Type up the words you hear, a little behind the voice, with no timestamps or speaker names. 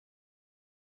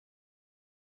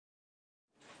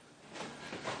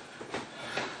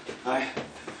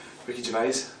Ricky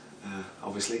Gervais,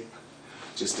 obviously,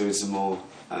 just doing some more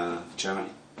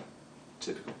charity.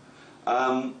 Typical.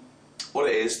 What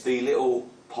it is, the little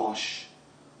posh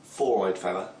four-eyed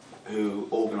fella who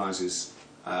organises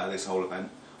this whole event,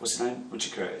 what's his name?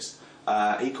 Richard Curtis.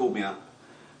 He called me up,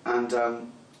 and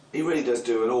he really does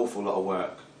do an awful lot of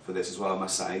work for this as well, I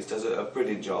must say. He does a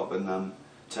brilliant job and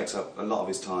takes up a lot of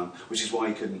his time, which is why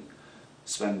he couldn't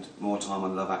spend more time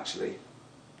on Love Actually.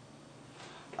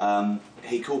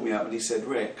 He called me up and he said,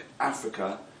 Rick,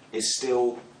 Africa is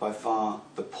still by far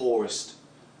the poorest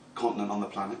continent on the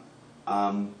planet.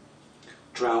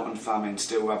 Drought and famine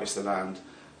still ravage the land,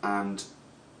 and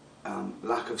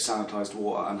lack of sanitised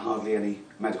water and hardly any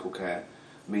medical care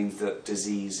means that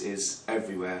disease is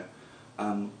everywhere.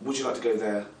 Would you like to go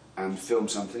there and film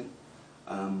something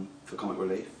for comic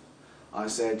relief? I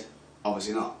said,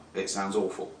 obviously not, it sounds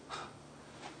awful.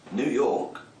 New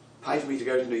York? Pay for me to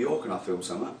go to New York and I'll film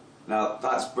something. Now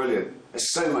that's brilliant.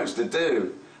 There's so much to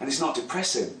do and it's not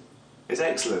depressing. It's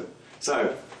excellent.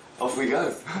 So, off we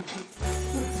go.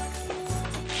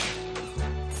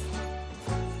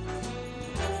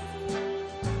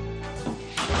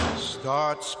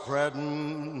 Start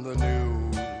spreading the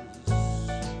news.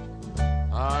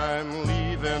 I'm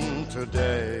leaving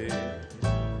today.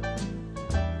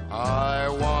 I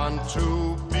want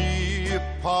to be a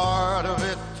part of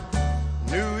it.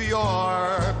 New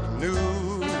York,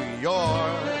 New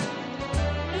York.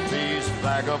 These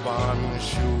vagabond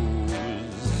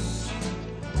shoes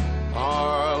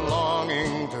are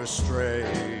longing to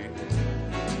stray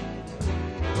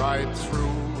right through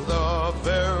the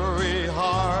very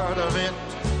heart of it.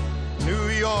 New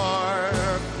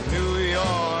York, New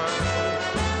York.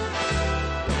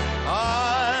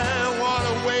 I want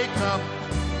to wake up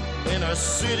in a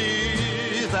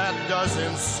city that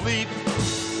doesn't sleep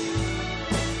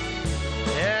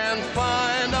and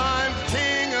find I'm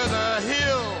king of the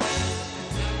hill,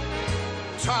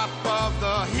 top of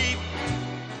the heap.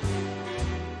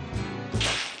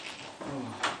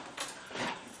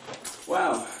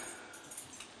 Wow.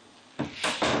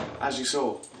 As you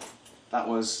saw, that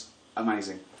was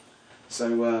amazing.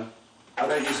 So I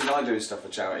don't usually like doing stuff for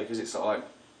charity because it's sort of like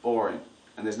boring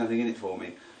and there's nothing in it for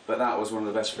me. But that was one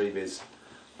of the best freebies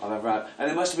I've ever had.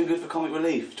 And it must have been good for comic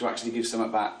relief to actually give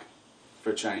something back for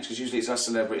a change, because usually it's us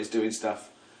celebrities doing stuff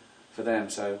for them.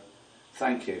 So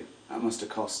thank you. That must have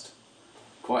cost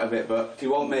quite a bit, but if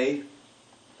you want me,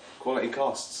 quality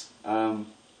costs.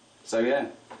 So yeah,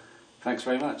 thanks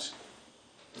very much.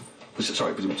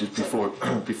 Sorry, but just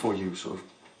before you sort of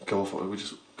go off,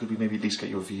 could we maybe at least get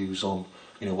your views on,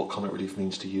 you know, what comic relief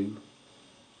means to you?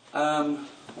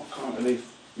 What comic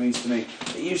relief means to me?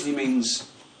 It usually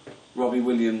means Robbie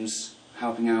Williams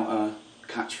helping out a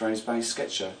catchphrase-based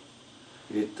sketch show.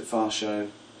 He did The Far Show,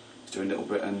 he's doing Little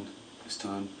Britain this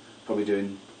time, probably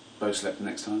doing Bo Slept the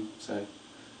next time. So,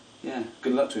 yeah,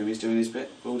 good luck to him, he's doing his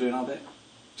bit, we're all doing our bit.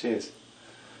 Cheers.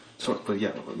 Sorry, but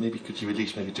yeah, maybe could you at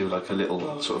least maybe do like a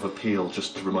little sort of appeal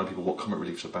just to remind people what comic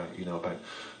relief's about, you know, about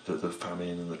the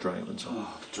famine and the drought and so on.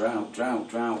 Oh,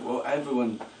 drought. Well,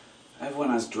 everyone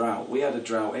has drought. We had a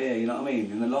drought here, you know what I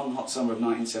mean? In the long hot summer of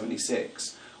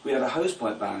 1976, we had a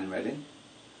hosepipe ban in Reading.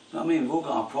 You know what I mean? We've all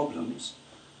got our problems.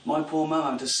 My poor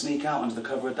mum had to sneak out under the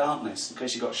cover of darkness in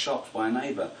case she got shocked by a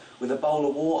neighbour with a bowl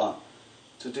of water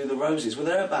to do the roses with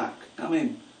her back. You know what I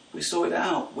mean? We sorted it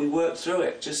out, we worked through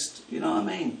it, just, you know what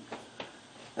I mean?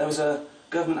 There was a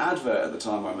government advert at the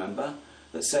time, I remember,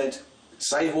 that said,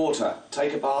 save water,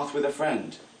 take a bath with a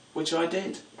friend, which I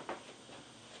did.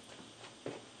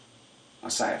 I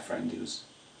say a friend, he was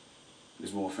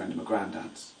more a friend of my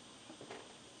granddad's.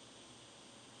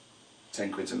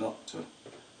 10 quid's a lot to a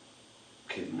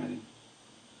kid in Reading.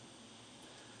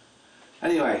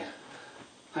 Anyway,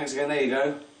 thanks again, there you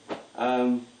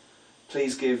go.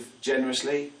 Please give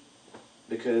generously,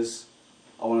 because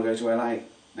I want to go to LA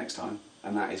next time,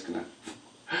 and that's gonna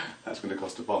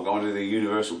cost a bomb. I want to do the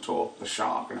Universal tour, the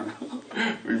Shark, you know.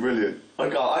 It'll be brilliant.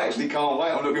 I actually can't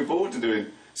wait. I'm looking forward to doing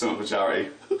something for charity.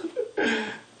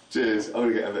 Cheers. I'm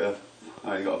gonna get a bit of.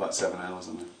 I only got about 7 hours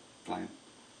on the plane.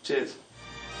 Cheers.